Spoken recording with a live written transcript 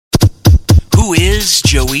Who is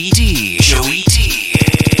Joey Deee? Joey Deee.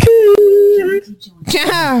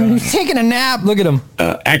 Yeah, he's taking a nap. Look at him.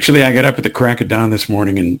 Actually, I got up at the crack of dawn this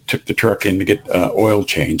morning and took the truck in to get oil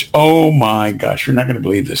change. Oh my gosh, you're not going to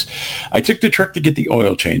believe this. I took the truck to get the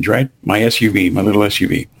oil change, right? My SUV, my little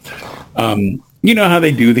SUV. You know how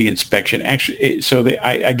they do the inspection. Actually, so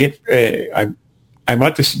I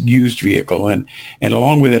bought this used vehicle, and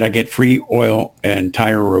along with it, I get free oil and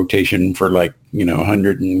tire rotation for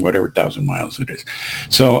 100 and whatever thousand miles it is.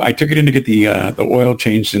 So I took it in to get the oil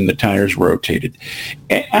changed and the tires rotated.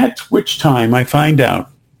 At which time I find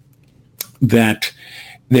out that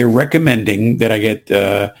they're recommending that I get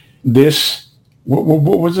this. What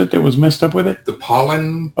was it that was messed up with it? The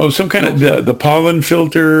pollen. Oh, some kind of the pollen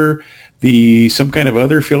filter. Some kind of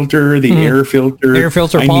other filter, the air filter,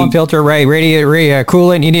 pollen filter, right? Radiator,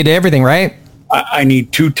 coolant. You need everything, right? I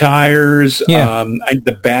need 2 tires. Yeah.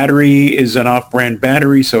 The battery is an off-brand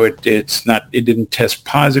battery, so it didn't test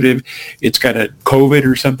positive. It's got a COVID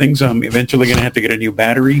or something, so I'm eventually going to have to get a new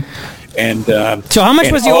battery. And so how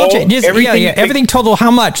much was the oil change? Everything total,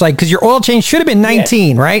 how much? Because your oil change should have been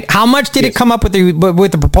 19, right? How much did it come up with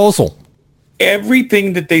the proposal?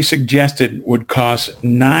 Everything that they suggested would cost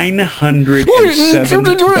 $970.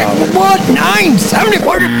 What?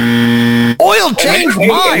 $970? Oil change?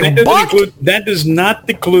 That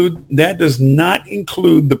does not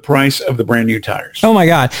include the price of the brand new tires. Oh my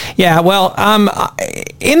God! Yeah. Well,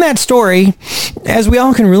 in that story, as we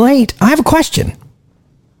all can relate, I have a question.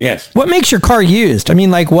 Yes. What makes your car used? I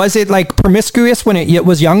mean, was it promiscuous when it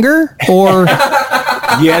was younger, or?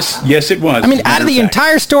 Yes, it was. I mean, out of the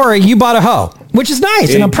entire story, you bought a hoe, which is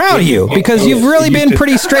nice, and I'm proud of you because you've really been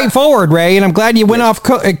pretty straightforward, Ray. And I'm glad you went off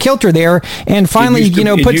kilter there and finally,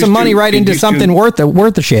 put some money right into something worth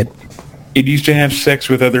the shit. It used to have sex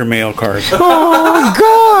with other male cars. Oh,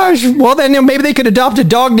 gosh. Well, then maybe they could adopt a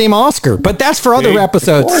dog named Oscar, but that's for other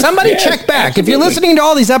episodes. Somebody check back. Absolutely. If you're listening to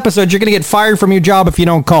all these episodes, you're going to get fired from your job if you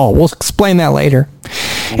don't call. We'll explain that later.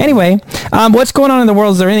 Anyway, what's going on in the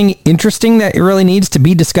world? Is there anything interesting that really needs to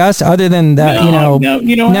be discussed other than that? No.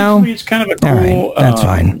 Actually, it's kind of a cool. All right, that's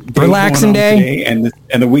fine. Relaxing day, and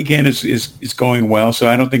the weekend is going well. So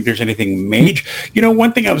I don't think there's anything major.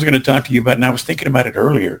 One thing I was going to talk to you about, and I was thinking about it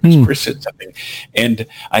earlier because Chris said something, and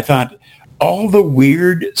I thought all the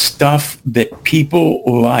weird stuff that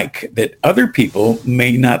people like that other people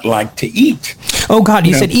may not like to eat. Oh God,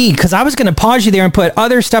 you said eat, because I was going to pause you there and put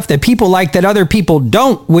other stuff that people like that other people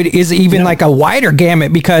don't, is even like a wider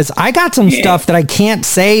gamut, because I got some stuff that I can't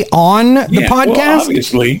say on the podcast. Well,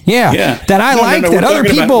 obviously. That I like that other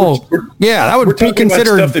people. That would be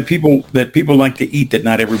considered stuff that people like to eat that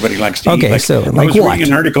not everybody likes to eat. Okay, so I was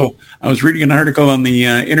reading an article on the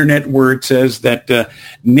internet where it says that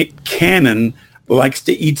Nick Cannon likes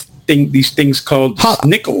to eat these things called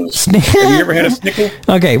snickles. Have you ever had a snickle?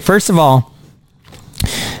 Okay, first of all,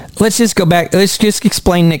 let's just go back. Let's just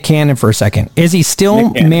explain Nick Cannon for a second. Is he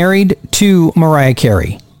still married to Mariah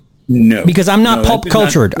Carey? No, because I'm not pulp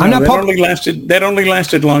cultured. I'm not. That only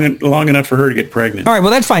lasted long enough for her to get pregnant. All right,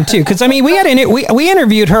 well that's fine too. Because we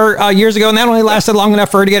interviewed her years ago, and that only lasted long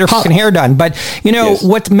enough for her to get her fucking hair done. But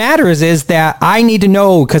what matters is that I need to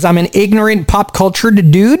know, because I'm an ignorant pop cultured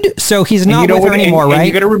dude. So he's not with her anymore, right?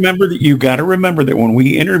 You got to remember that when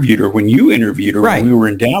you interviewed her, when we were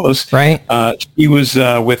in Dallas, right? She was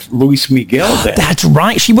with Luis Miguel. That's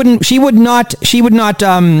right. She would not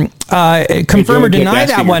confirm or deny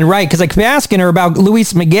that one, right? Because I kept asking her about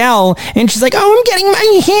Luis Miguel, and she's like, "Oh, I'm getting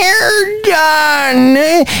my hair done,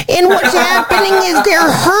 and what's happening is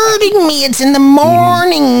they're hurting me. It's in the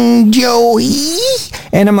morning, Joey."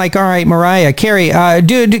 And I'm like, "All right, Mariah Carey,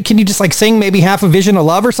 dude, can you just sing maybe half a Vision of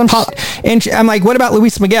Love or something?" And I'm like, "What about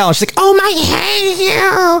Luis Miguel?" And she's like, "Oh, my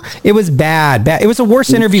hair." It was bad. It was the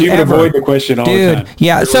worst interview ever. Avoid the question all the time.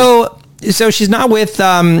 Yeah. So she's not with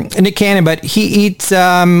Nick Cannon, but he eats,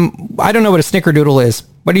 I don't know what a snickerdoodle is.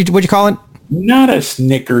 What'd you call it? Not a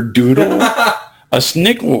snickerdoodle. A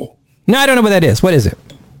snickle. No, I don't know what that is. What is it?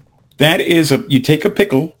 That is you take a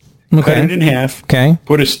pickle, cut it in half,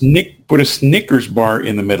 put a Snickers bar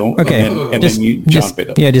in the middle, and then you chop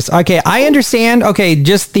it up. Yeah, okay, I understand. Okay,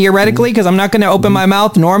 just theoretically, because I'm not going to open my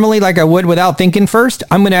mouth normally like I would without thinking first.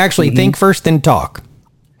 I'm going to actually think first, then talk.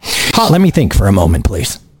 Let me think for a moment,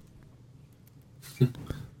 please.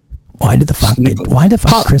 Why the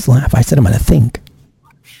fuck Chris laugh? I said I'm going to think.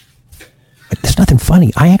 There's nothing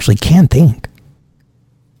funny. I actually can think.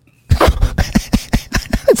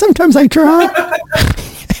 Sometimes I try.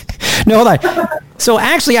 No, hold on. So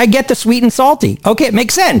actually, I get the sweet and salty. Okay, it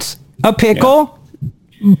makes sense. A pickle,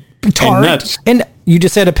 tart. nuts. And you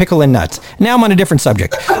just said a pickle and nuts. Now I'm on a different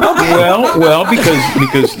subject. Okay. Well,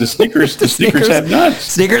 because the Snickers have nuts.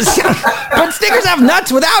 Snickers, but Snickers have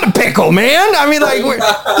nuts without a pickle, man. I mean, like,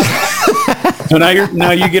 so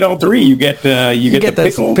now you get all three. You get the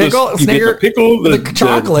pickle, the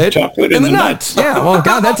chocolate, and the nuts. Yeah. Well,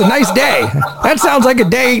 God, that's a nice day. That sounds like a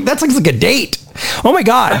day. That sounds like a date. Oh my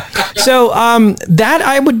God. So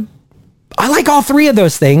I like all three of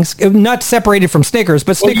those things. Nuts separated from Snickers,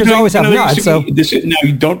 but Snickers always have nuts. So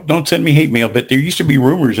don't send me hate mail. But there used to be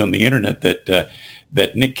rumors on the internet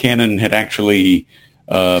that Nick Cannon had actually.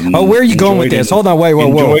 Where are you going with this? Hold on, wait,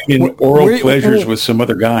 whoa. Enjoyed oral pleasures with some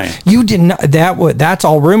other guy. You did not. That's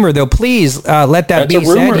all rumor, though. Please let that be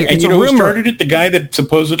said. And you know who started it? The guy that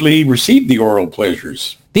supposedly received the oral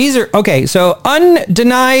pleasures. These are okay. So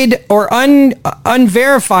undenied or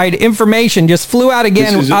unverified information just flew out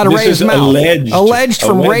again out of Ray's mouth. Alleged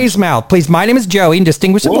from Ray's mouth. Please, my name is Joey, and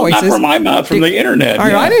distinguish the voices. Not from my mouth, from the internet. All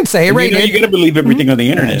right, I didn't say it. Ray did. You got to believe everything on the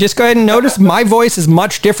internet. Just go ahead and notice my voice is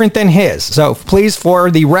much different than his. So please, for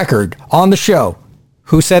the record on the show,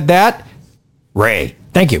 who said that? Ray.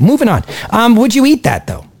 Thank you. Moving on. Would you eat that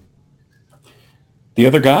though? The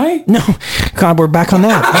other guy? No. God, we're back on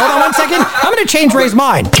that. Hold on one second. I'm going to change Ray's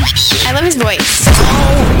mind. I love his voice.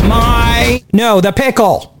 Oh, my. No, the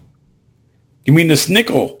pickle. You mean the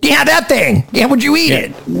snickle? Yeah, that thing. Yeah, would you eat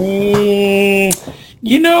it?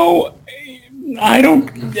 You know, I don't.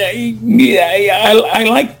 I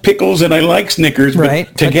like pickles and I like Snickers, right?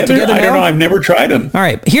 But together I don't know. I've never tried them. All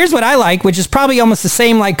right. Here's what I like, which is probably almost the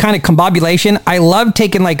same like kind of combobulation. I love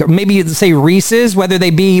taking like maybe say Reese's, whether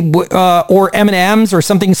they be or M&Ms or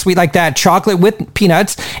something sweet like that, chocolate with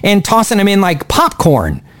peanuts, and tossing them in like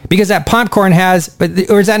popcorn. Because that popcorn has,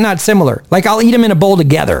 or is that not similar? Like I'll eat them in a bowl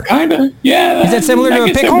together. Kind of, yeah. Is that similar to a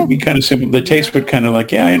pickle? That would be kind of similar. The taste would kind of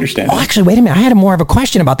like, yeah, I understand. Oh, actually, wait a minute. I had more of a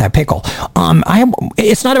question about that pickle.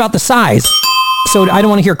 It's not about the size. So I don't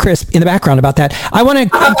want to hear Chris in the background about that. I'm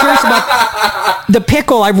curious about the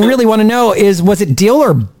pickle. I really want to know was it dill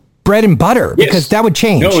or bread and butter? Yes. Because that would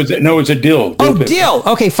change. No, it's a dill. Dill.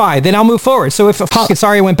 Okay, fine. Then I'll move forward. So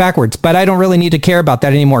sorry I went backwards, but I don't really need to care about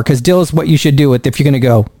that anymore because dill is what you should do with if you're going to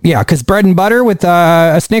go. Yeah, because bread and butter with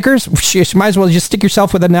a Snickers, you might as well just stick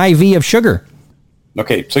yourself with an IV of sugar.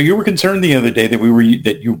 Okay, so you were concerned the other day that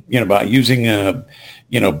about using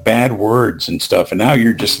bad words and stuff, and now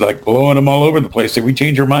you're just like blowing them all over the place. Did we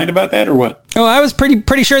change your mind about that or what? Oh, I was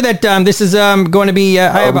pretty sure that this is going to be.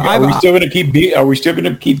 Are we still going to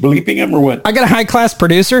keep bleeping them or what? I got a high class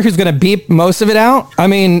producer who's going to beep most of it out. I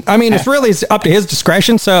mean, it's really up to his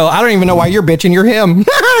discretion. So I don't even know why you're bitching. You're him.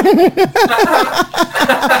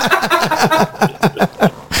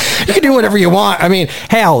 You can do whatever you want. I mean,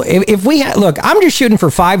 hell, if we look, I'm just shooting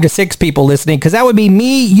for 5 to 6 people listening because that would be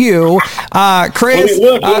me, you, Chris.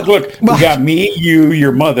 Look. We got me, you,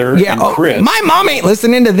 your mother, and Chris. My mom ain't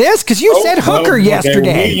listening to this because you said hooker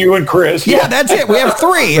yesterday. Me, you, and Chris. Yeah, that's it. We have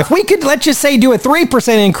 3. If we could, let's just say, do a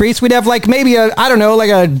 3% increase, we'd have like maybe a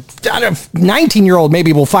 19-year-old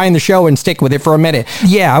maybe will find the show and stick with it for a minute.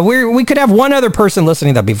 Yeah, we could have one other person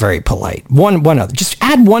listening. That'd be very polite. One other. Just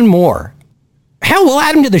add one more. Hell, we'll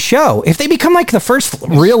add them to the show. If they become like the first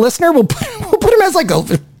real listener, we'll put them as like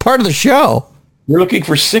a part of the show. We're looking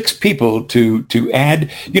for 6 people to add.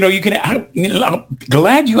 You can. I'm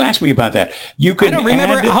glad you asked me about that. You can. I don't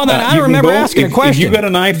remember. Hold on. I don't remember asking a question. If you got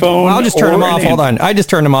an iPhone, I'll just turn them off. Hold on. I just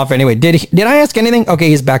turned them off anyway. Did I ask anything? Okay,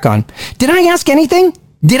 he's back on. Did I ask anything?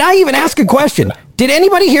 Did I even ask a question? Did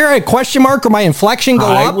anybody hear a question mark or my inflection go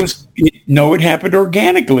up? No, it happened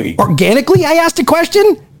organically. Organically, I asked a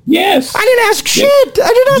question. Yes. I didn't ask shit.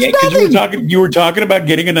 I didn't ask nothing. You were talking about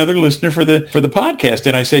getting another listener for the podcast,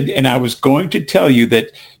 and I said, and I was going to tell you that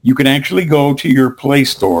you can actually go to your Play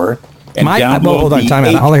Store and download. Hold on, time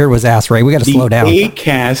out. All I heard was ass, Ray. We got to slow down.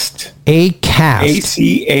 Acast. ACAST.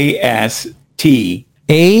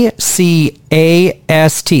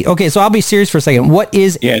 ACAST. Okay, so I'll be serious for a second. What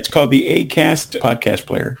is? Yeah, it's called the Acast podcast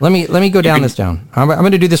player. Let me go down. I'm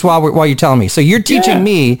going to do this while you're telling me. So you're teaching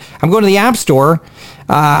me. I'm going to the App Store,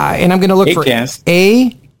 and I'm going to look Acast. for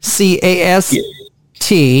ACAST.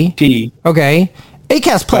 Okay,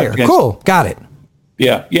 Acast player. Podcast. Cool, got it.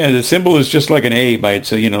 Yeah. The symbol is just like an A by it,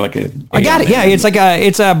 so like a. I got it. Yeah, it's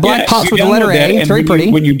a black box with the letter A. It's very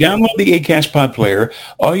pretty. When you download the Acast Pod Player,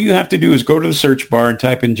 all you have to do is go to the search bar and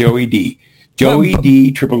type in Joey D. Joey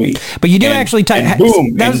D. Triple E. But you do actually type. And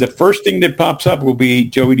boom! And the first thing that pops up will be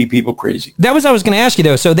Joey D. People Crazy. That was what I was going to ask you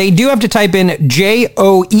though. So they do have to type in Joey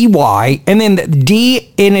and then the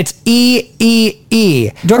D and it's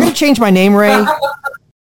EEE. Do I got to change my name, Ray?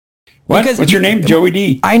 What? Because What's your name? Joey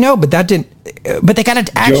D. I know, but that didn't. But they got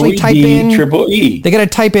to actually Joey type D, in triple E. They got to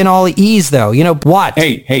type in all the E's though. You know what?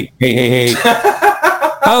 Hey.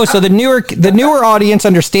 Oh, so the newer audience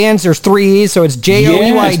understands there's 3 E's, so it's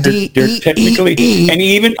JOEYD. They're technically, and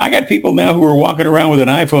even I got people now who are walking around with an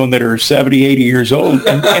iPhone that are 70, 80 years old,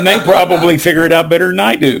 and they probably figure it out better than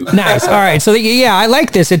I do. Nice. All right. So yeah, I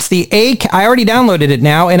like this. It's the I already downloaded it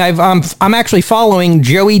now, and I'm actually following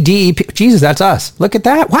Joey D. Jesus, that's us. Look at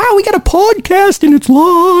that. Wow, we got a podcast and it's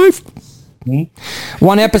live. Mm-hmm.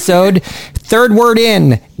 1 episode, 3rd word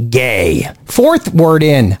in, gay. 4th word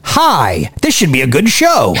in, hi. This should be a good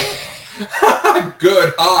show.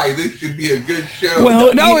 Good. Hi. This should be a good show.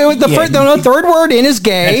 Well, no, it was the first. No, 3rd word in is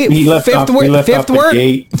gay. Fifth word.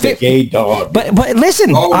 The gay dog. But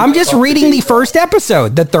listen, I'm just reading the first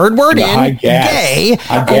episode. The 3rd word in, gay,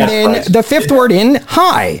 and then the 5th word in,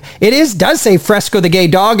 hi. It does say Fresco the gay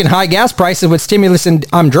dog and high gas prices with stimulus and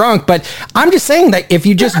I'm drunk. But I'm just saying that if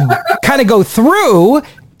you just kind of go through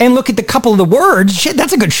and look at the couple of the words, shit,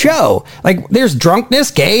 that's a good show. Like, there's drunkenness,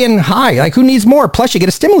 gay, and high. Like, who needs more? Plus, you get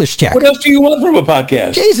a stimulus check. What else do you want from a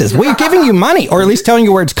podcast? Jesus, we're giving you money, or at least telling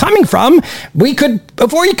you where it's coming from.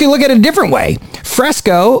 Before you could look at it a different way.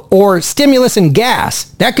 Fresco or stimulus and gas.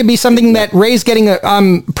 That could be something that Ray's getting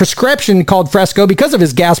a prescription called Fresco because of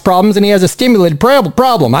his gas problems, and he has a stimulant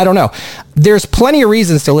problem. I don't know. There's plenty of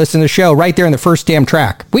reasons to listen to the show right there in the first damn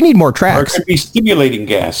track. We need more tracks. Or it could be stimulating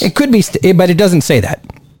gas. It could be, but it doesn't say that.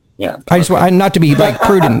 Yeah. I just want not to be like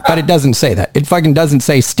prudent, but it doesn't say that. It fucking doesn't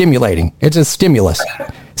say stimulating. It's a stimulus.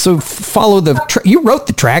 So follow you wrote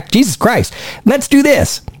the track. Jesus Christ. Let's do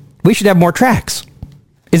this. We should have more tracks.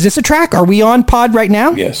 Is this a track? Are we on pod right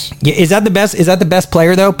now? Yes. Is that the best? Is that the best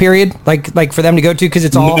player though? Period. Like for them to go to because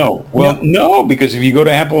it's all. No. Well, no, because if you go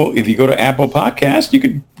to Apple Podcast, you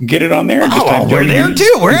could get it on there. We're there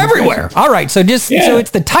too. We're everywhere. All right. So so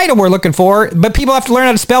it's the title we're looking for, but people have to learn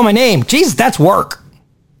how to spell my name. Jesus, that's work.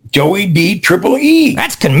 Joey D. Triple E.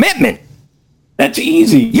 That's commitment. That's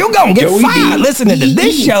easy. You're going to get Joey fired D. listening to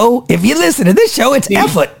this show. If you listen to this show, it's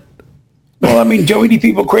effort. Well, I mean, Joey D.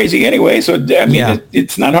 people crazy anyway, so I mean,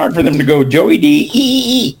 it's not hard for them to go Joey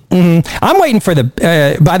D. Mm-hmm. I'm waiting for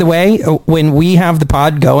the, by the way, when we have the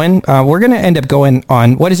pod going, we're going to end up going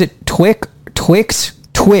on, what is it? Twitch.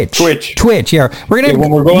 Yeah, we're gonna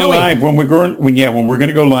when we're going live. When we're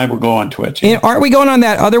gonna go live, we'll go on Twitch. And aren't we going on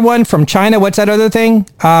that other one from China? What's that other thing?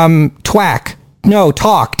 Twack. No,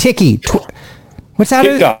 Talk. Tiki. What's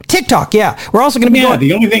that? TikTok. Yeah, we're also going to be going.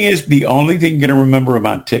 The only thing you're going to remember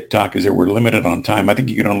about TikTok is that we're limited on time. I think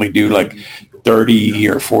you can only do like 30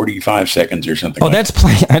 or 45 seconds or something. Oh, that's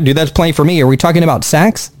plenty. Dude, that's plenty for me. Are we talking about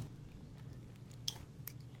sex?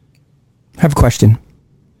 I have a question.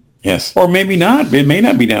 Yes, or maybe not. It may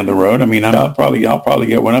not be down the road. I mean, I'll probably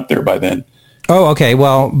get one up there by then. Oh, okay.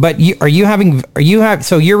 Well, but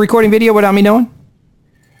so you're recording video without me knowing?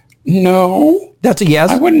 No, that's a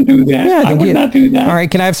yes. I wouldn't do that. Yeah, I would not do that. All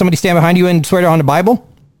right. Can I have somebody stand behind you and swear on the Bible?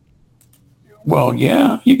 Well,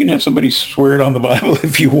 yeah, you can have somebody swear it on the Bible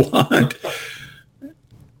if you want.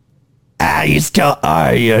 I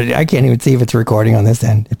can't even see if it's recording on this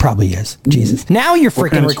end. It probably is. Jesus. Now you're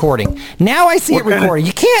freaking recording. Now I see it recording.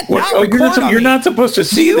 You can't record. You're not supposed to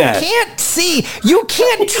see that. You can't see. You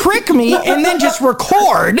can't trick me and then just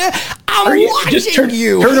record. I'm watching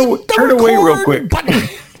you. Turn away real quick. Button.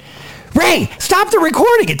 Ray, stop the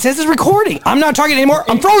recording. It says it's recording. I'm not talking anymore.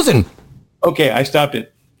 I'm frozen. Okay, I stopped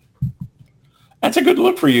it. That's a good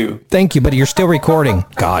look for you. Thank you, but you're still recording.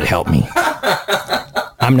 God help me.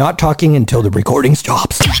 I'm not talking until the recording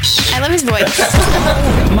stops. I love his voice.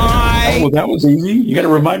 Oh, that was easy. You got to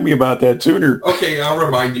remind me about that sooner. Okay, I'll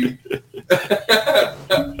remind you.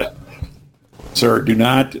 Sir, do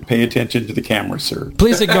not pay attention to the camera, sir.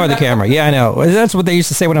 Please ignore the camera. Yeah, I know. That's what they used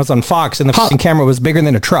to say when I was on Fox, and the fucking camera was bigger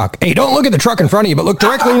than a truck. Hey, don't look at the truck in front of you, but look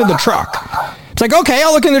directly into the truck. It's like, okay,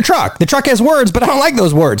 I'll look in the truck. The truck has words, but I don't like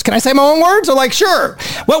those words. Can I say my own words? They're like, sure.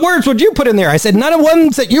 What words would you put in there? I said, none of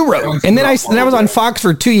ones that you wrote. And then I was on Fox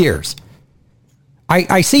for 2 years.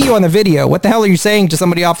 I see you on the video. What the hell are you saying to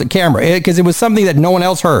somebody off the camera? Because it was something that no one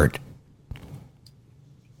else heard.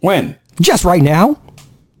 When? Just right now.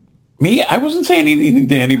 Me? I wasn't saying anything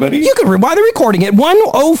to anybody. You can rewind the recording. At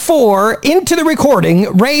 1:04 into the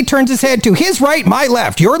recording, Ray turns his head to his right, my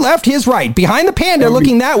left. Your left, his right. Behind the panda,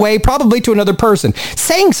 looking that way, probably to another person.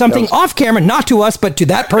 Saying something off camera, not to us, but to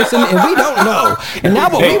that person, and we don't know. And now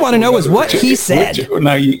what we want to know is what he said.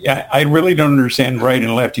 Now, I really don't understand right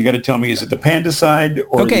and left. You got to tell me, is it the panda side?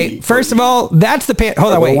 Or first of all, that's the panda.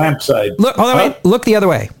 Hold on, wait. The lamp side. Look, hold on, wait. Look the other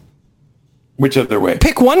way. Which other way?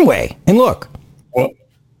 Pick one way and look. Well,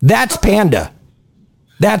 that's panda.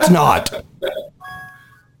 That's not.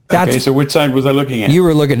 Okay, so which side was I looking at? You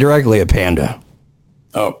were looking directly at Panda.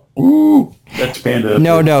 Oh, ooh, that's Panda.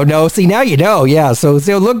 No. See, now you know. Yeah. So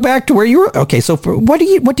look back to where you were. Okay. So what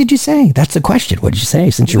did you say? That's the question. What did you say?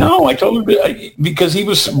 Since you I told him because he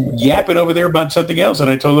was yapping over there about something else, and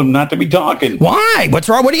I told him not to be talking. Why? What's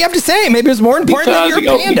wrong? What do you have to say? Maybe it's more important than your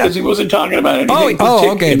Panda. Because he wasn't talking about anything.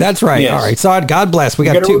 Okay. That's right. Yes. All right. So God bless. We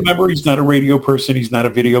You got got to two. remember, he's not a radio person. He's not a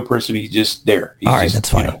video person. He's just there. He's All right. just, That's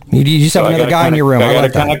fine. You just have another guy in your room. I got to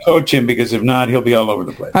love kind that. of coach him because if not, he'll be all over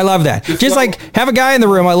the place. I love that. Just like have a guy in the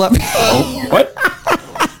room. I love. What?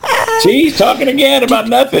 See, he's talking again about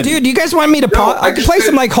nothing. Dude, you guys want me to pause? I can play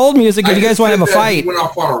some like hold music if you guys want to have a fight. He went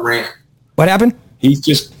off on a rant. What happened? He's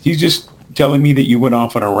just telling me that you went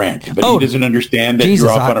off on a rant, but he doesn't understand that Jesus,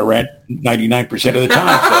 you're off on a rant 99% of the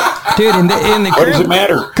time. So. Dude, in the What does it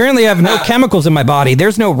matter? Currently, I have no chemicals in my body.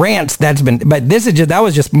 There's no rants but that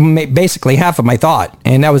was just basically half of my thought,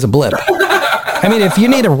 and that was a blip. I mean, if you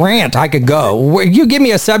need a rant, I could go. You give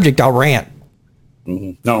me a subject, I'll rant.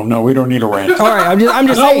 No, we don't need a rant. All right, I'm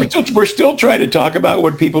just saying. We're still trying to talk about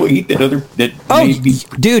what people eat may be.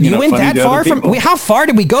 Dude, you went funny that to far other from. people. How far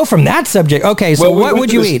did we go from that subject? Okay, so what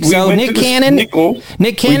would you eat? So Nick Cannon, Nick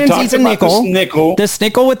Cannon's eats a nickel. The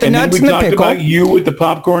snickle with the nuts and the pickle. About you with the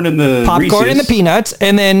popcorn and the popcorn Reese's. and the peanuts,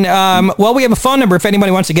 and then we have a phone number if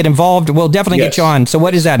anybody wants to get involved. We'll definitely get you on. So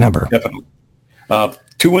what is that number? Definitely.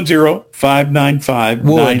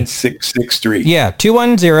 210-595-9663. Yeah,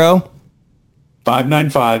 210.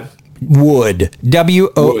 595 Wood.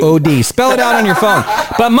 WOOD. Spell it out on your phone.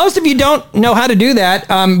 But most of you don't know how to do that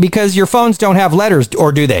because your phones don't have letters,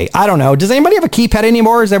 or do they? I don't know. Does anybody have a keypad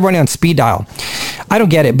anymore, or is everybody on speed dial? I don't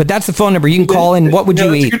get it, but that's the phone number. You can call in. What would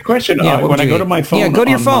you eat? That's a good question. When I go to my phone. Yeah, go to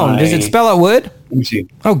your phone. Does it spell out wood? Let me see.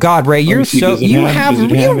 Oh God, Ray, you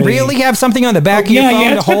really have something on the back of your phone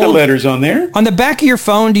to it's got hold? the letters on there. On the back of your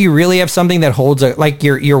phone, do you really have something that holds like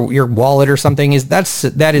your wallet or something? Never mind.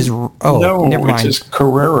 It's just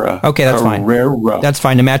Carrera. Okay, that's fine. Carrera. That's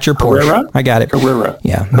fine to match your Porsche. Carrera? I got it. Carrera.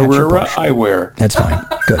 Yeah. Carrera eyewear. That's fine.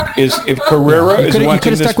 Good. If Carrera is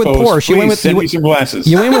watching this stuck with post, Porsche. please send me some glasses.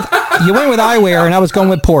 You went with eyewear, and I was going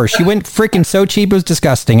with Porsche. You went freaking so cheap it was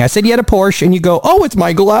disgusting. I said you had a Porsche, and you go, oh, it's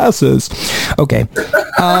my glasses. Okay. If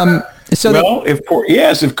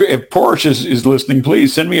Porsche is listening,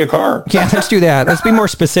 please send me a car. Yeah, let's do that. Let's be more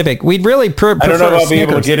specific. We'd really prefer. I don't know if I'll be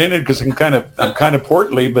able to get in it because I'm kind of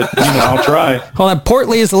portly, but I'll try. Hold on,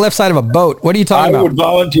 portly is the left side of a boat. What are you talking about? I would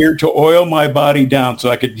volunteer to oil my body down so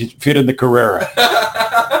I could fit in the Carrera.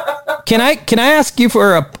 Can I ask you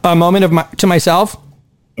for a moment to myself?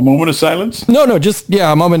 A moment of silence? No, just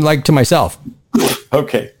a moment to myself.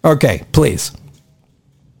 Okay. Okay, please.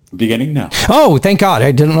 Beginning now. Oh, thank God.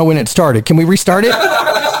 I didn't know when it started. Can we restart it?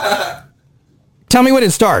 Tell me when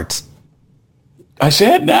it starts. I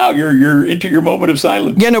said now you're into your moment of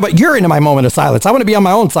silence. Yeah, no, but you're into my moment of silence. I want to be on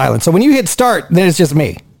my own silence. So when you hit start, then it's just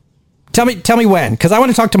me. Tell me when, because I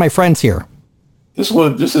want to talk to my friends here. This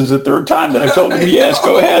is the third time that I've told you yes.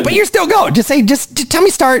 Go ahead. But you're still going. Just tell me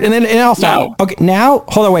start, and I'll start. Now. Okay, now?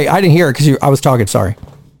 Hold on, wait. I didn't hear it because I was talking. Sorry.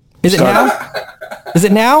 Is it now? Is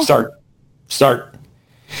it now? Start.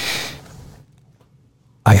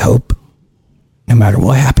 I hope no matter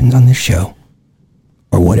what happens on this show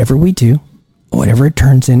or whatever we do, whatever it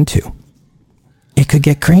turns into, it could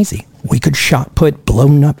get crazy. We could put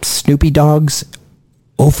blown up Snoopy dogs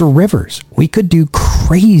over rivers. We could do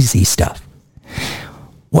crazy stuff.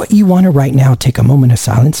 What you want to right now take a moment of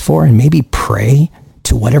silence for and maybe pray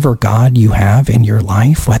to whatever God you have in your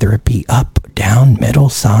life, whether it be up, down, middle,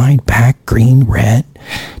 side, back, green, red.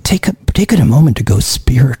 Take it a moment to go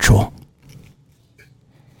spiritual.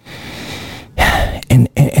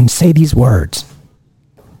 And say these words.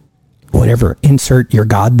 Whatever, insert your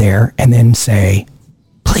God there, and then say,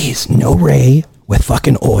 please, no Ray with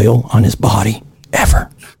fucking oil on his body, ever.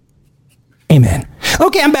 Amen.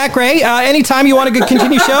 Okay, I'm back, Ray. Anytime you want to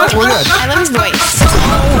continue show, we're good. I love his voice.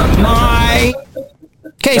 Oh, my.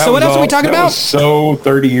 Okay, so what else are we talking about? So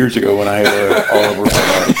 30 years ago when I had all over my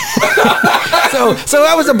body. So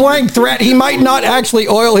that was a blank threat. He might not actually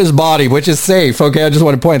oil his body, which is safe. Okay, I just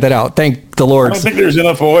want to point that out. Thank the Lord. I don't think there's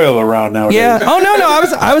enough oil around nowadays. Yeah. Oh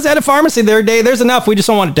no. I was at a pharmacy the other day. There's enough. We just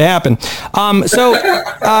don't want it to happen.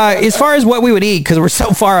 As far as what we would eat, because we're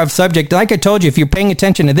so far off subject, like I told you, if you're paying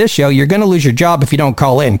attention to this show, you're going to lose your job if you don't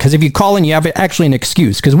call in. Because if you call in, you have actually an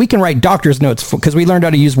excuse. Because we can write doctor's notes because we learned how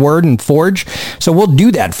to use Word and Forge. So we'll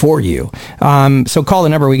do that for you. So call the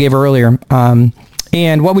number we gave earlier.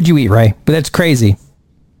 And what would you eat, Ray? But that's crazy.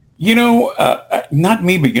 Not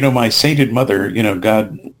me, but my sainted mother,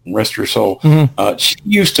 God rest her soul. Mm-hmm. She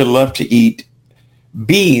used to love to eat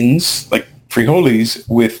beans, like frijoles,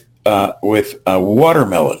 with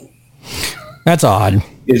watermelon. That's odd.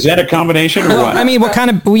 Is that a combination or what? I mean, what kind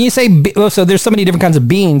of, when you say, so there's so many different kinds of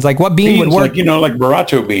beans, like what bean would work? Like, like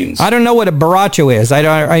borracho beans. I don't know what a borracho is.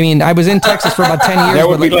 I mean, I was in Texas for about 10 years. That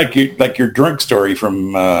would be like your drunk story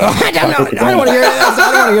from... I don't know. I don't want to hear that.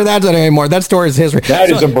 I don't want to hear that anymore. That story is history.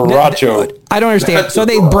 That is a borracho. I don't understand. So are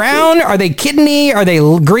they brown? Are they kidney? Are they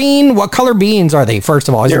green? What color beans are they, first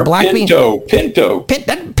of all? Is it black bean? Pinto.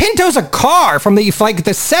 Pinto's a car from the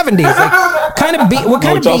 70s. Like, kind of bean. What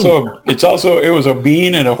kind of bean? It was a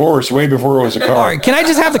bean and a horse way before it was a car. All right, can I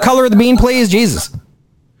just have the color of the bean, please? Jesus.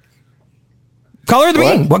 Color of the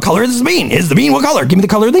bean. What color is the bean? Is the bean what color? Give me the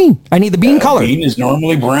color of the bean. I need the bean color. Bean is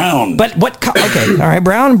normally brown. But what color? Okay, all right,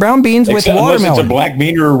 brown beans with watermelon. Unless it's a black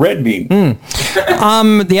bean or a red bean.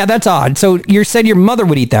 Yeah, that's odd. So you said your mother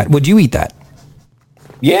would eat that. Would you eat that?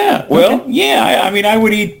 Yeah, well, yeah. I mean, I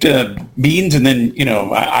would eat beans, and then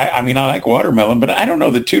I mean, I like watermelon, but I don't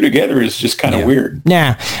know. The two together is just kind of weird.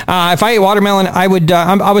 Yeah, if I ate watermelon, I would.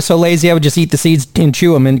 I was so lazy, I would just eat the seeds and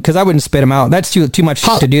chew them, and because I wouldn't spit them out. That's too much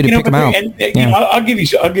to do to pick them out. I'll give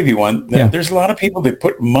you one. Yeah. There's a lot of people that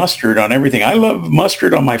put mustard on everything. I love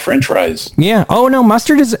mustard on my French fries. Yeah. Oh no,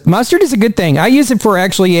 mustard is a good thing. I use it for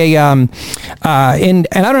actually and I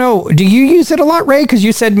don't know. Do you use it a lot, Ray? Because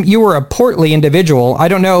you said you were a portly individual.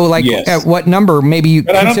 I don't know, at what number maybe you.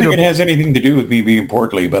 But I don't think it has anything to do with me being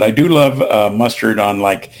portly. But I do love mustard on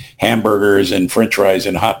like hamburgers and French fries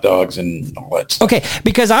and hot dogs and all that stuff. Okay,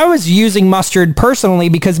 because I was using mustard personally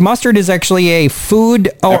because mustard is actually a food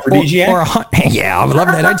aphrodisiac. Yeah, I would love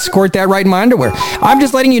that. I'd squirt that right in my underwear. I'm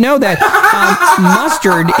just letting you know that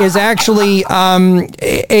mustard is actually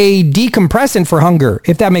a decompressant for hunger,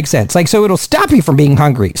 if that makes sense. Like, so it'll stop you from being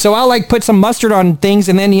hungry. So I'll put some mustard on things,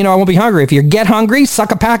 and then I won't be hungry. If you get hungry,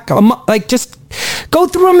 suck a pack. Just go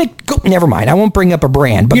through them. Never mind. I won't bring up a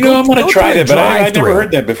brand. But I'm going to try that, but I never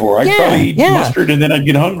heard that before. I'd probably eat mustard and then I'd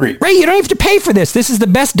get hungry. Ray, you don't have to pay for this. This is the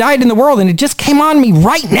best diet in the world, and it just came on me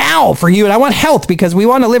right now for you. And I want health because we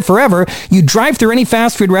want to live forever. You drive through any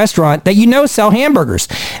fast food restaurant that sell hamburgers,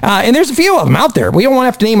 and there's a few of them out there. We don't want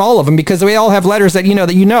to have to name all of them because we all have letters that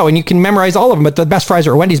and you can memorize all of them. But the best fries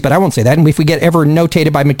are at Wendy's, but I won't say that. And if we get ever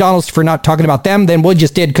notated by McDonald's for not talking about them, then we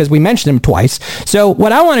just did because we mentioned them twice. So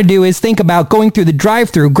what I want to do is think about going through the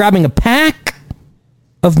drive-thru, grabbing a pack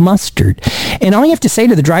of mustard. And all you have to say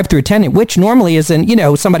to the drive-thru attendant, which normally isn't,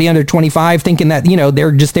 somebody under 25 thinking that,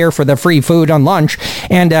 they're just there for the free food on lunch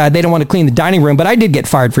and they don't want to clean the dining room. But I did get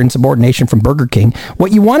fired for insubordination from Burger King.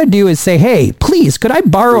 What you want to do is say, hey, please, could I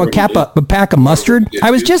borrow a pack of mustard?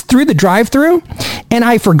 I was just through the drive-thru and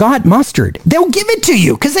I forgot mustard. They'll give it to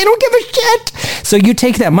you because they don't give a shit. So you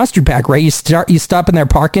take that mustard pack, right? You stop in their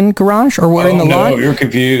parking garage or we're in the lawn? No, you're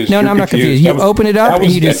confused. No, I'm not confused. You open it up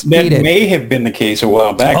and you just eat it. That may have been the case a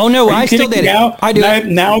while back. Oh no, I still did it. I do it.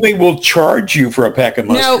 Now they will charge you for a pack of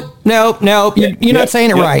mustard. No. You're not saying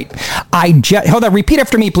it right. Hold on. Repeat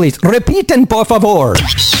after me, please. Repiten, por favor.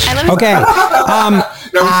 Okay.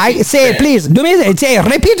 I say it, please. Do me. Say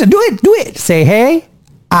repeat. Do it. Say hey.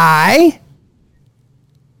 I.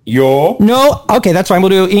 Yo. No. Okay, that's fine. We'll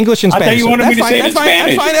do English and Spanish. I thought you wanted me to say it in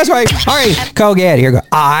Spanish. That's fine. All right. Go get it. Here you go.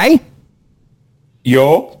 I.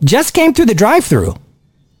 Yo. Just came through the drive-thru.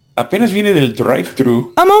 Apenas vine del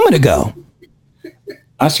drive-thru. A moment ago.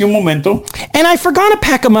 Hace un momento. And I forgot a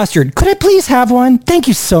pack of mustard. Could I please have one? Thank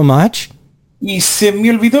you so much. Y se me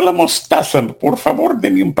olvidó la mostaza. Por favor,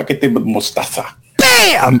 deme un paquete de mostaza.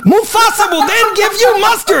 Bam! Mufasa will then give you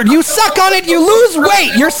mustard. You suck on it, you lose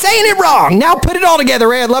weight. You're saying it wrong. Now put it all together,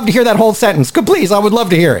 Ray. I'd love to hear that whole sentence. Please, I would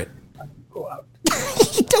love to hear it.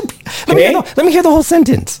 Let me hear the whole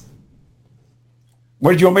sentence.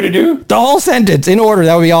 What did you want me to do? The whole sentence in order.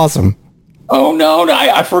 That would be awesome. Oh, no,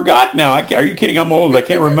 I forgot now. Are you kidding? I'm old. I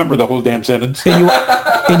can't remember the whole damn sentence.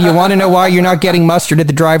 And you want to know why you're not getting mustard at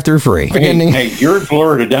the drive-thru free? Hey, you're in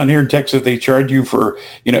Florida. Down here in Texas, they charge you for,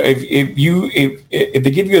 if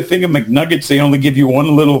they give you a thing of McNuggets, they only give you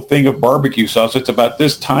one little thing of barbecue sauce. It's about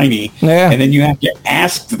this tiny. Yeah. And then you have to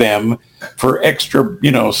ask them for extra,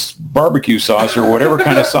 barbecue sauce or whatever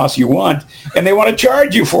kind of sauce you want, and they want to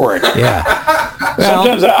charge you for it. Yeah.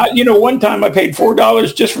 Sometimes, one time I paid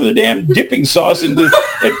 $4 just for the damn dipping sauce, and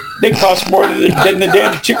they cost more than the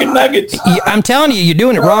damn chicken nuggets. I'm telling you, you're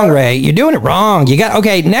doing it wrong, Ray. You're doing it wrong.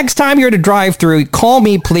 Next time you're at a drive-thru, call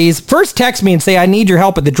me, please. First text me and say, I need your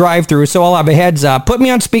help at the drive-thru, so I'll have a heads up. Put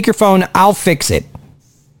me on speakerphone. I'll fix it.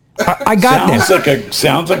 I got this.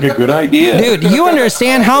 Sounds like a good idea. Dude, you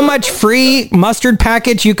understand how much free mustard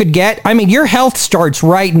packets you could get? I mean, your health starts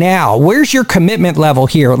right now. Where's your commitment level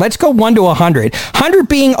here? Let's go 1 to 100. 100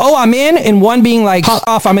 being, I'm in, and 1 being like,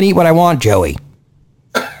 off, I'm going to eat what I want, Joey.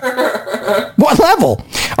 What level?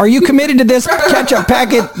 All Are you committed to this ketchup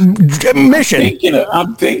packet mission?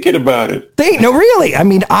 I'm thinking about it. No, really. I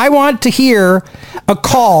mean, I want to hear a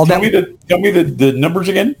call. Tell me the numbers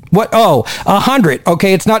again. What? Oh, 100.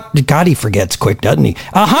 Okay, it's not. God, he forgets quick, doesn't he?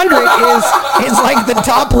 100 is like the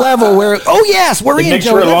top level where. Oh yes, we're It in. makes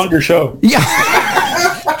for a longer show. Yeah.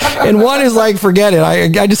 And one is like, forget it.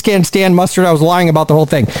 I just can't stand mustard. I was lying about the whole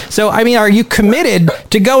thing. So, I mean, are you committed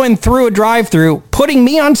to going through a drive-through, putting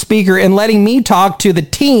me on speaker, and letting me talk to the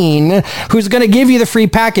teen who's going to give you the free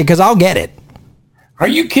packet? Because I'll get it. Are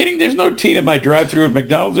you kidding? There's no teen in my drive-through at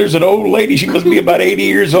McDonald's. There's an old lady. She must be about 80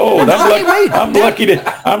 years old. I'm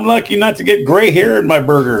lucky not to get gray hair in my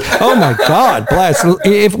burger. Oh my God, bless.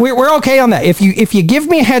 If we're okay on that. If you give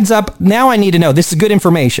me a heads up, now I need to know. This is good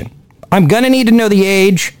information. I'm gonna need to know the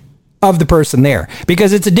age of the person there,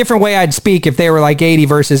 because it's a different way I'd speak if they were like 80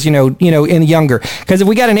 versus, in younger. Because if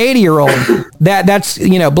we got an 80-year-old, that's,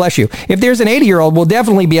 bless you. If there's an 80-year-old, we'll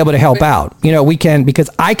definitely be able to help out. We can, because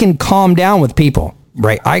I can calm down with people,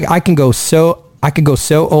 right? I could go so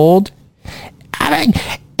old.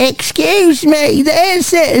 Excuse me,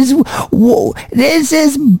 this is,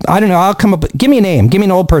 I don't know. I'll come up, give me a name. Give me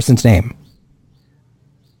an old person's name.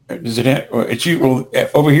 Does it have, it's you, well,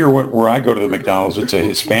 over here where I go to the McDonald's, it's a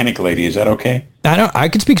Hispanic lady. Is that okay? I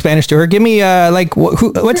could speak Spanish to her. Give me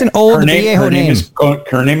what's an old viejo name?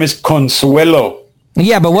 Her name is Consuelo.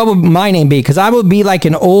 Yeah, but what would my name be? Because I would be like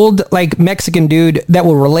an old Mexican dude that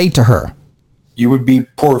will relate to her. You would be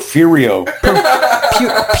Porfirio.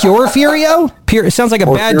 Porfirio? It sounds like a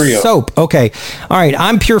Porfirio. Bad soap. Okay. All right.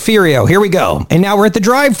 I'm Porfirio. Here we go. And now we're at the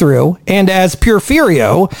drive-thru. And as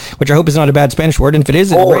Porfirio, which I hope is not a bad Spanish word, and if it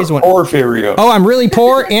is, raise one. Porfirio. Oh, I'm really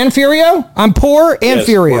poor and Furio? I'm poor and yes,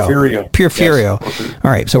 Furio. Porfirio. Yes, all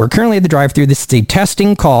right. So we're currently at the drive-thru. This is a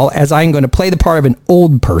testing call as I'm going to play the part of an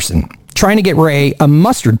old person trying to get Ray a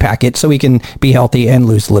mustard packet so he can be healthy and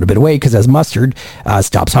lose a little bit of weight, because as mustard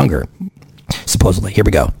stops hunger. Supposedly. Here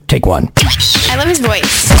we go. Take one. I love his voice.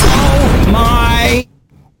 Oh my.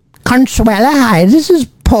 Consuela, hi. This is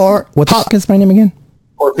what the fuck is my name again?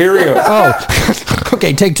 Porfirio. Oh.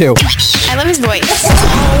 Okay, take two. I love his voice.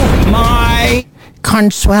 Oh my.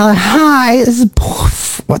 Consuela, hi. This is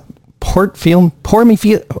what? Okay,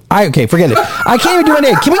 forget it. I can't even do a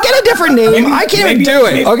name. Can we get a different name? I can't even do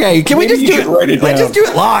it. Okay, can we just do it? Let's just do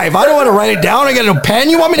it live. I don't want to write it down. I got a pen.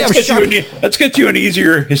 You want me to have Let's get you an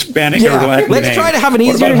easier Hispanic or Latin let's name. Try to have an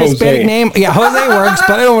easier Hispanic name. Yeah, Jose works,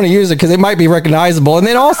 but I don't want to use it because it might be recognizable. And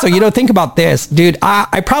then also, think about this, dude.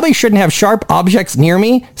 I probably shouldn't have sharp objects near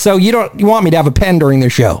me, so you want me to have a pen during the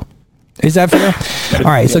show. Is that fair?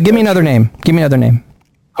 All right, so give me another name. Give me another name.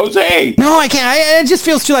 Jose. No, I can't. It just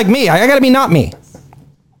feels too like me. I got to be not me.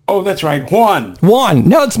 Oh, that's right. Juan.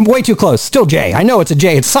 No, it's way too close. Still J. I know it's a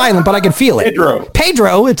J. It's silent, but I can feel it.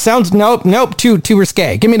 Pedro. It sounds nope. Too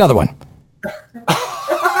risque. Give me another one.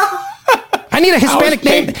 I need a Hispanic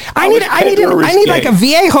name. I need like a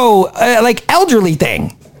viejo, like elderly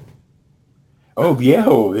thing. Oh,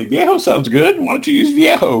 viejo. Viejo sounds good. Why don't you use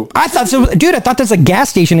viejo? I thought so, dude. I thought there's a gas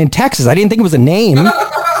station in Texas. I didn't think it was a name.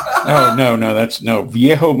 Oh, no.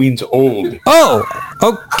 Viejo means old. Oh,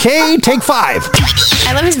 okay. Take five.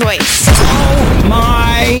 I love his voice. Oh,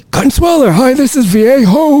 my. Consuelo, hi, this is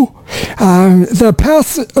Viejo.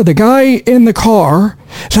 The guy in the car,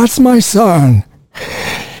 that's my son.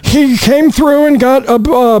 He came through and got a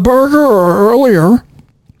burger earlier.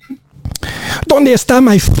 ¿Dónde está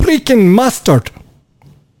my freaking mustard?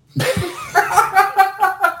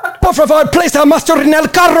 Por favor, place the mustard in el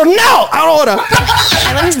carro now! Ahora!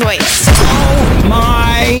 I love his voice. Oh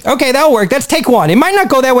my. Okay, that'll work. Let's take one. It might not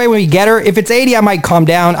go that way when we get her. If it's 80, I might calm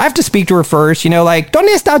down. I have to speak to her first, like,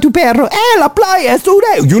 ¿Dónde está tu perro? La playa es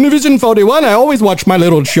Univision 41. I always watch my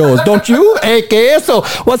little shows, don't you? Que eso?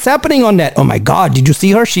 What's happening on that? Oh my God, did you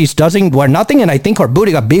see her? She doesn't wear nothing, and I think her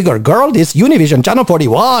booty got bigger. Girl, this Univision Channel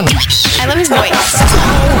 41. I love his voice.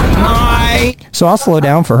 Oh my. So I'll slow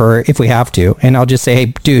down for her if we have to, and I'll just say, hey,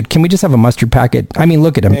 dude, can we just have a mustard packet? I mean,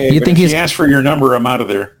 look at him. Hey, you think he asked for your number? I'm out of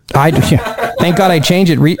there. Thank God I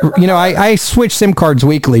changed it. I switch SIM cards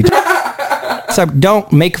weekly. So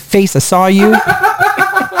don't make face. I saw you.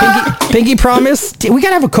 Pinky promise. We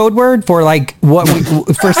gotta have a code word for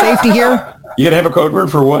for safety here. You gotta have a code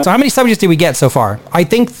word for what? So how many subjects did we get so far? I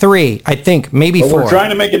think 3. I think maybe 4. We're trying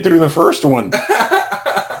to make it through the first one.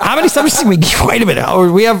 How many subjects did we get? Wait a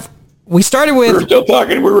minute. We started with. We were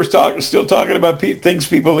still talking about things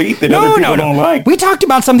people eat that other people don't like. We talked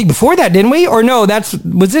about something before that, didn't we? Or no? This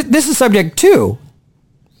is subject 2.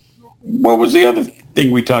 What was the other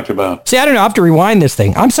thing we talked about? See, I don't know. I have to rewind this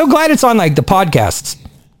thing. I'm so glad it's on the podcasts.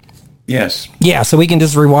 Yes. Yeah, so we can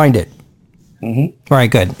just rewind it. All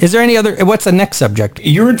right, good. Is there any other? What's the next subject?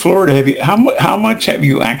 You're in Florida. How much have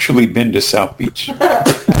you actually been to South Beach?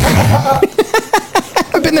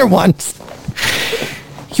 I've been there once.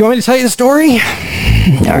 You want me to tell you the story?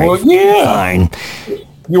 All right, Well, yeah. fine.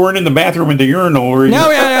 You weren't in the bathroom in the urinal, were you? No,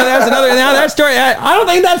 that's another. Now that story, I don't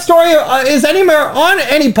think that story is anywhere on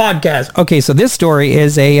any podcast. Okay, so this story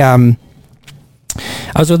is I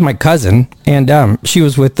was with my cousin, and she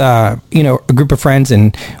was with a group of friends,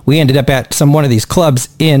 and we ended up at one of these clubs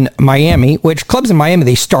in Miami. Which clubs in Miami,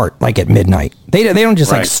 they start like at midnight. They don't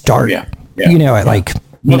just like start. Yeah. At like.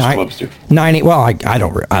 Most clubs do. 9, well, I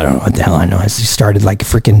don't know what the hell I know. It started like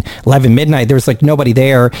freaking 11 midnight. There was like nobody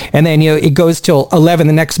there. And then, it goes till 11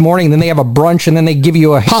 the next morning. Then they have a brunch, and then they give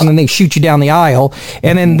you and then they shoot you down the aisle.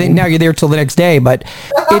 And then now you're there till the next day. But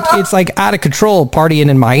it's like out of control partying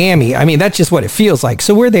in Miami. I mean, that's just what it feels like.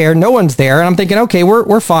 So we're there. No one's there. And I'm thinking, okay,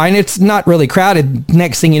 we're fine. It's not really crowded.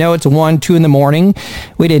 Next thing you know, it's 1, 2 in the morning.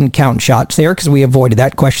 We didn't count shots there because we avoided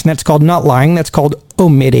that question. That's called not lying. That's called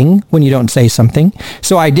omitting when you don't say something.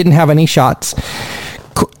 So I didn't have any shots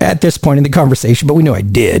at this point in the conversation, but we know I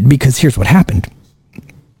did because here's what happened.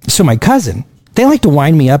 So my cousin, they like to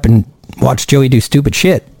wind me up and watch Joey do stupid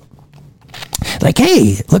shit. Like,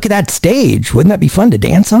 hey, look at that stage. Wouldn't that be fun to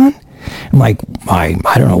dance on? I'm like, I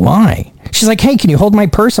don't know why. She's like, hey, can you hold my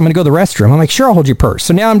purse? I'm going to go to the restroom. I'm like, sure, I'll hold your purse.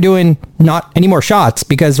 So now I'm doing not any more shots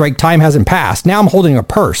because time hasn't passed. Now I'm holding a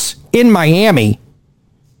purse in Miami,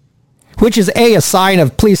 which is a sign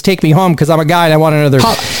of please take me home because I'm a guy and I want another.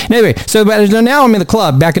 Anyway, so now I'm in the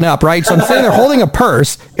club backing up, right? So I'm sitting there holding a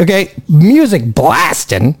purse, okay, music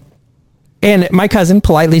blasting. And my cousin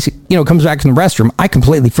politely, comes back from the restroom. I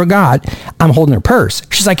completely forgot I'm holding her purse.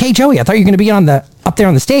 She's like, hey, Joey, I thought you were going to be up there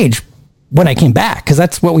on the stage when I came back because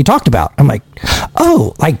that's what we talked about. I'm like,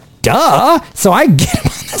 oh, like, duh. So I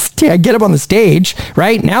get up on the stage,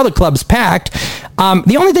 right? Now the club's packed.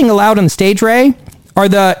 The only thing allowed on the stage, Ray, are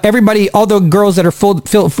all the girls that are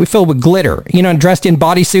filled with glitter, dressed in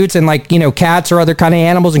bodysuits and cats or other kind of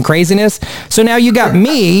animals and craziness. So now you got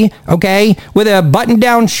me, okay, with a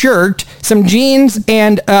button-down shirt, some jeans,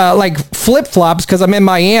 and flip-flops because I'm in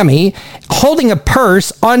Miami, holding a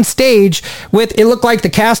purse on stage with, it looked like the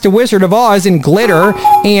cast of Wizard of Oz in glitter.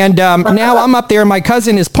 And now I'm up there and my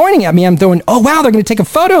cousin is pointing at me. I'm throwing, oh, wow, they're going to take a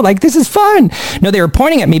photo. Like, this is fun. No, they were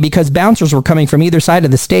pointing at me because bouncers were coming from either side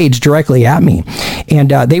of the stage directly at me.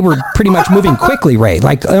 And they were pretty much moving quickly, Ray,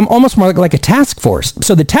 like almost more like a task force.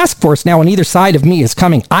 So the task force now on either side of me is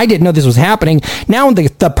coming. I didn't know this was happening. Now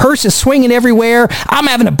the purse is swinging everywhere. I'm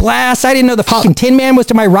having a blast. I didn't know the fucking Tin Man was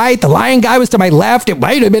to my right. The Lion Guy was to my left. It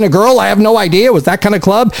might have been a girl. I have no idea. It was that kind of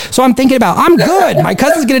club. So I'm thinking about, I'm good. My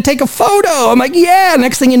cousin's going to take a photo. I'm like, yeah.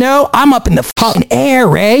 Next thing you know, I'm up in the fucking air,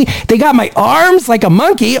 Ray. They got my arms like a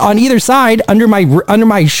monkey on either side under my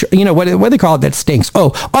what do they call it that stinks?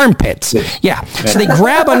 Oh, armpits. Yeah. So they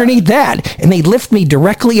grab underneath that and they lift me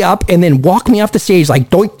directly up and then walk me off the stage like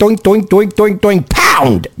doink, doink, doink, doink, doink, doink,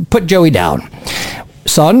 pound. Put Joey down.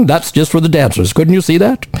 Son, that's just for the dancers. Couldn't you see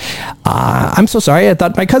that? I'm so sorry. I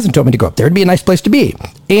thought my cousin told me to go up there. It'd be a nice place to be.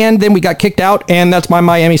 And then we got kicked out, and that's my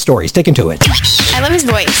Miami story. Sticking to it. I love his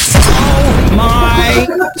voice. Oh,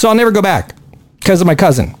 my. So I'll never go back because of my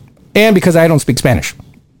cousin and because I don't speak Spanish.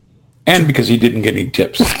 And because he didn't get any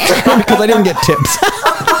tips. Because I didn't get tips.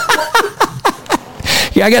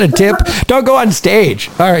 Yeah, I got a tip. Don't go on stage.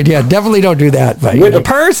 All right, yeah, definitely don't do that. But with a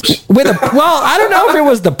purse, well, I don't know if it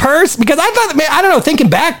was the purse because I thought, I don't know. Thinking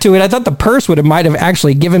back to it, I thought the purse might have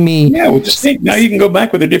actually given me. Yeah, well, just think now you can go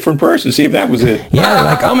back with a different purse and see if that was it. Yeah,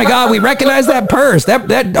 like, oh my God, we recognize that purse. That.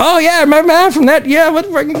 Oh yeah, my man from that. Yeah,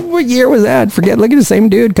 what year was that? Forget. Look at the same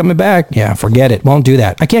dude coming back. Yeah, forget it. Won't do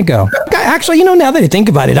that. I can't go. Actually, now that I think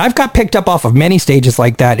about it, I've got picked up off of many stages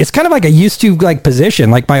like that. It's kind of like a used to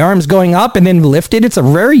position, like my arms going up and then lifted. It's a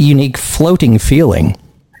very unique floating feeling.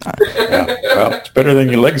 Yeah, well, it's better than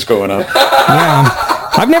your legs going up. Yeah,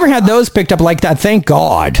 I've never had those picked up like that. Thank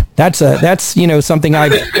God. That's something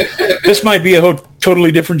I've. This might be a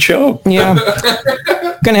totally different show. Yeah,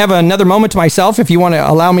 gonna have another moment to myself if you want to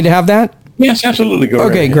allow me to have that. Yes, absolutely. Go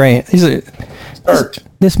okay, right great. Start.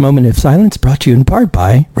 This moment of silence brought to you in part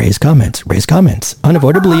by Ray's Comments. Ray's Comments,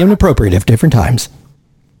 unavoidably inappropriate at different times.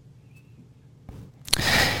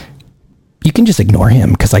 You can just ignore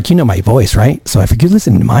him because, my voice, right? So if you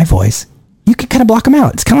listen to my voice, you can kind of block him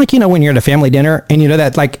out. It's kind of like, when you're at a family dinner and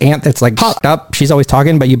that aunt that's popped up, she's always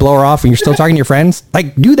talking, but you blow her off and you're still talking to your friends.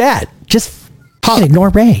 Do that. Just ignore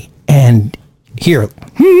Ray and hear,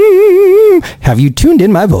 have you tuned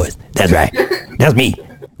in my voice? That's right. That's me.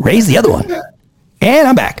 Ray's the other one. And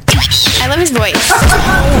I'm back. I love his voice.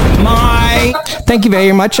 My Ray. Thank you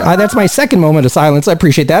very much. That's my second moment of silence. I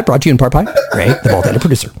appreciate that. Brought to you in part by Ray, the Vault-Editor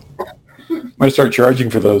producer. I'm going to start charging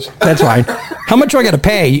for those. That's fine. How much do I got to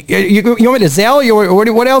pay? You want me to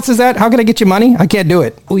Zelle? What else is that? How can I get you money? I can't do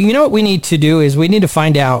it. Well, you know what we need to do is we need to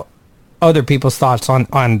find out other people's thoughts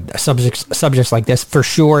on subjects like this. For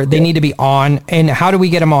sure. They need to be on. And how do we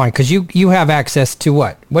get them on? Because you have access to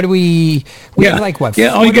what? What do we have like what? Yeah,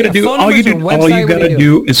 all you got to do, all you got to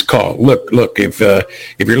do is call. Look, if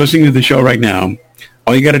you're listening to the show right now,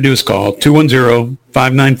 all you got to do is call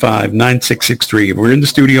 210-595-9663. If we're in the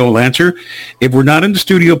studio, we'll answer. If we're not in the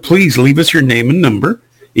studio, please leave us your name and number.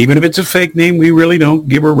 Even if it's a fake name, we really don't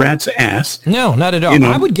give a rat's ass. No, not at all.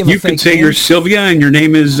 I would give a fake name. You could say you're Sylvia and your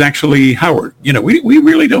name is actually Howard. We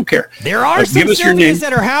really don't care. There are some Sylvias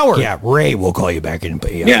that are Howard. Yeah, Ray will call you back.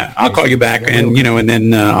 Yeah, I'll call you back and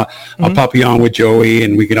then I'll pop you on with Joey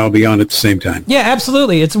and we can all be on at the same time. Yeah,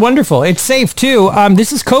 absolutely. It's wonderful. It's safe too.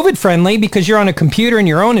 This is COVID friendly because you're on a computer in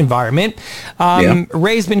your own environment.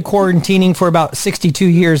 Ray's been quarantining for about 62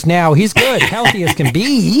 years now. He's good, healthy as can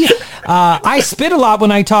be. I spit a lot when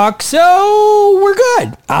I talk, so we're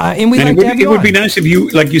good. It would be nice if you,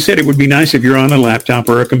 like you said, it would be nice if you're on a laptop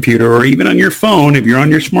or a computer or even on your phone. If you're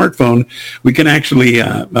on your smartphone, we can actually,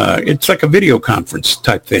 it's like a video conference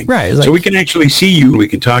type thing. Right. So we can actually see you. We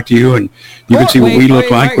can talk to you and you can see what we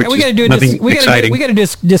look like, which is nothing exciting. We got a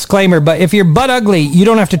disclaimer, but if you're butt ugly, you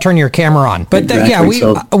don't have to turn your camera on. But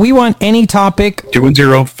we want any topic.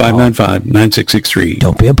 210-595-9663.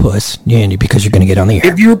 Don't be a puss, Andy, because you're going to get on the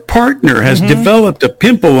air. If your partner has developed a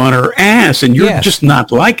pimple on her ass and you're just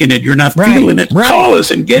not liking it, you're not feeling it, call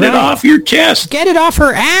us and get it off your chest. Get it off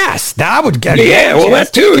her ass. That would get it. Yeah, well,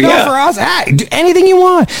 that too. Get it off her ass. Do anything you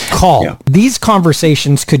want. Call. Yeah. These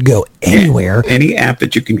conversations could go anywhere. Any app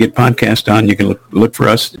that you can get podcast on, you can look for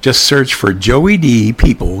us. Just search for Joey D.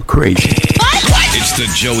 People Crazy. It's the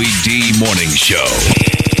Joey D. Morning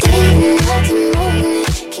Show.